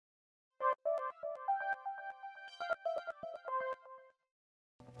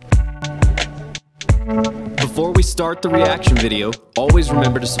Before we start the reaction video, always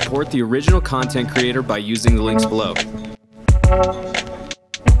remember to support the original content creator by using the links below.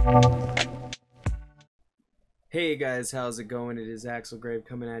 Hey guys, how's it going? It is Axel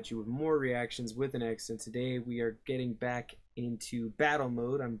coming at you with more reactions with an X, and today we are getting back into battle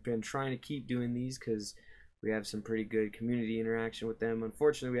mode. I've been trying to keep doing these because we have some pretty good community interaction with them.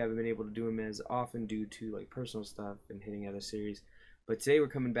 Unfortunately, we haven't been able to do them as often due to like personal stuff and hitting other series. But today we're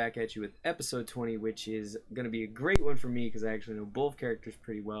coming back at you with episode 20, which is going to be a great one for me because I actually know both characters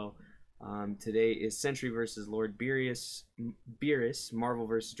pretty well. Today is SENTRY versus Lord BEERUS, Marvel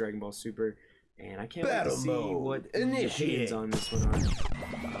versus Dragon Ball Super, and I can't wait to see what opinions on this one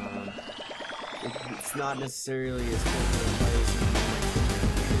are. It's not necessarily as good as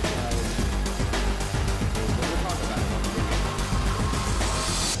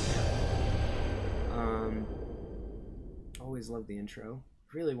always love the intro.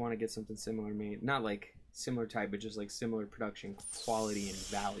 Really want to get something similar made, not like similar type, but just like similar production quality and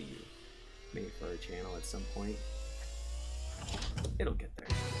value made for our channel at some point. It'll get there.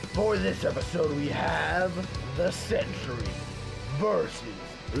 For this episode we have the SENTRY versus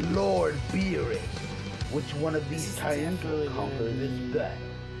Lord BEERUS. Which one of these titans will conquer this battle?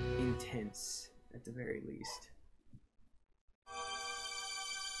 Intense, at the very least.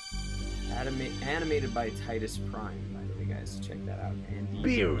 Animated by Titus Prime, by the way, guys. Check that out. And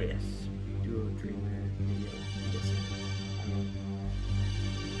BEERUS. Duo Dreamer video.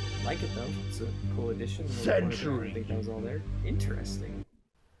 Like it though. It's a cool addition. SENTRY. I think that was all there. Interesting.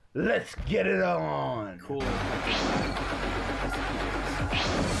 Let's get it on. Cool.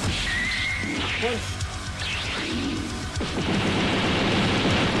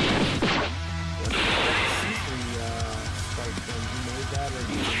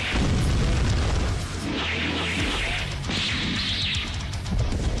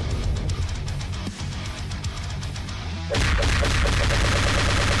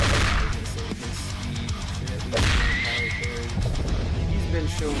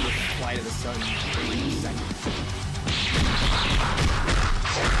 Shown the flight of the sun in seconds.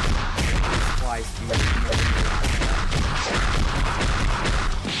 Fly speed.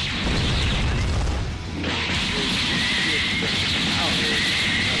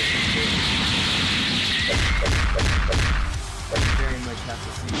 Very much have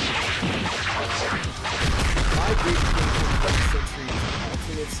to see. My big thing from SENTRY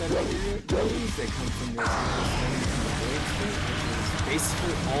alternate set abilities that come from this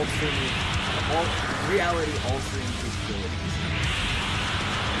basically reality altering capabilities.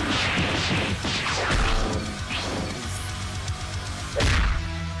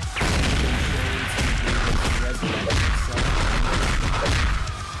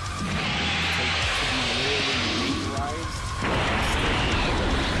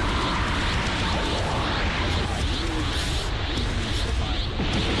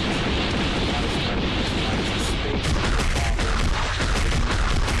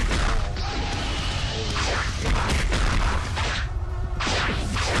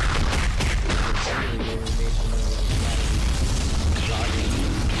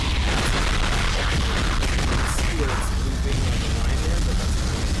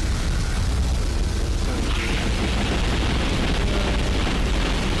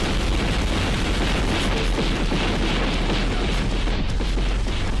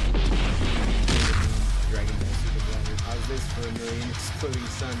 Exploding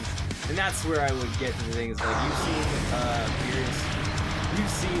suns, and that's where I would get to the thing. Is like you've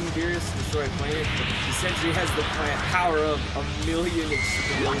seen BEERUS destroy a planet, but the SENTRY has the power of 1,000,000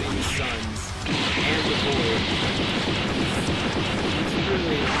 exploding suns and the void. It's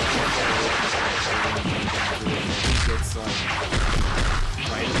really gets like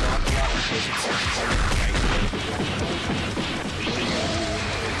right about a lot because it's like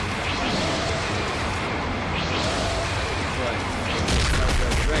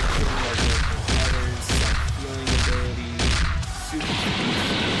resurrection, others, healing ability,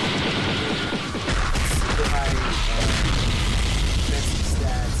 super high defensive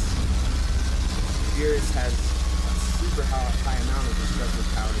stats. BEERUS has a super high amount of destructive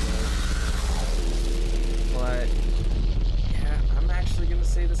power though. But yeah, I'm actually gonna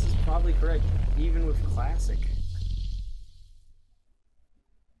say this is probably correct, even with classic.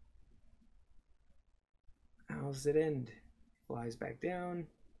 How's it end? Flies back down.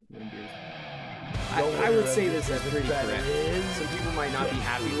 I would say this is pretty correct. Some people might not be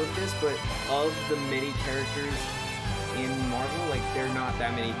happy with this, but of the many characters in Marvel, like there are not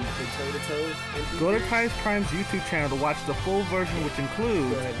that many who could toe-to-toe. Go to Titus Prime's YouTube channel to watch the full version, which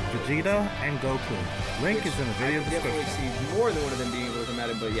includes Vegeta and Goku. Link is in the video description. I definitely see more than one of them being able to come at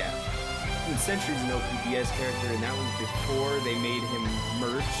it, but yeah. Even Sentry's an OPDS character, and that was before they made him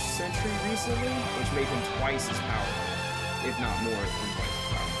merge Sentry recently, which made him twice as powerful, if not more than twice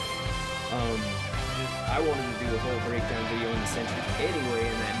as powerful. I wanted to do a whole breakdown video on the Sentry anyway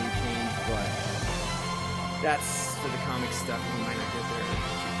in that new change, but that's for the comic stuff, and we might not get there too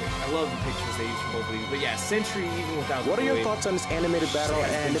quick. I love the pictures they use for both of these, but yeah, Sentry even without. What are your thoughts on this animated battle,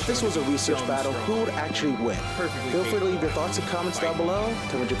 and if this was a research battle, who would actually win? Feel free to leave your thoughts and comments down below.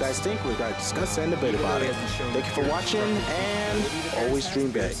 Tell me what you guys think. We're going to discuss and debate about it. Thank you for watching, and always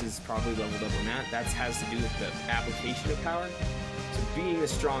dream big. This is probably leveled up on that. That has to do with the application of power. So being the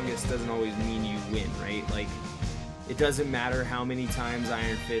strongest doesn't always mean you win, right? Like, it doesn't matter how many times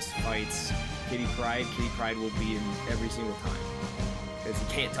Iron Fist fights Kitty Pryde will beat him every single time. Because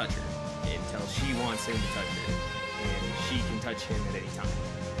he can't touch her until she wants him to touch her. And she can touch him at any time.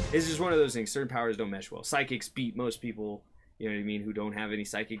 It's just one of those things. Certain powers don't mesh well. Psychics beat most people, you know what I mean, who don't have any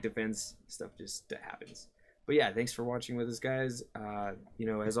psychic defense. Stuff just happens. But yeah, thanks for watching with us, guys. You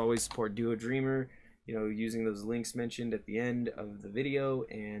know, as always, support Duo Dreamer. You know, using those links mentioned at the end of the video,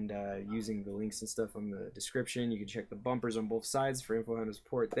 and using the links and stuff on the description. You can check the bumpers on both sides for info on how to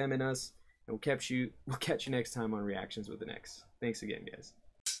support them and us. And we'll catch you next time on Reactions with an X. Thanks again, guys.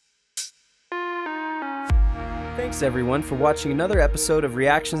 Thanks everyone for watching another episode of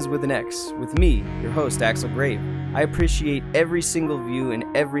Reactions with an X with me, your host Axel Grave. I appreciate every single view and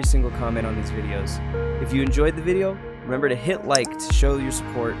every single comment on these videos. If you enjoyed the video, remember to hit like to show your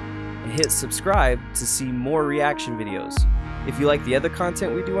support, and hit subscribe to see more reaction videos. If you like the other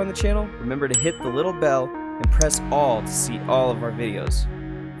content we do on the channel, remember to hit the little bell and press all to see all of our videos.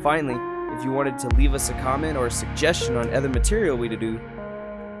 Finally, if you wanted to leave us a comment or a suggestion on other material we to do,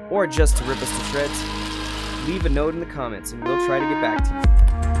 or just to rip us to shreds, leave a note in the comments and we'll try to get back to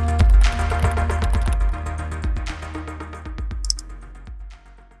you.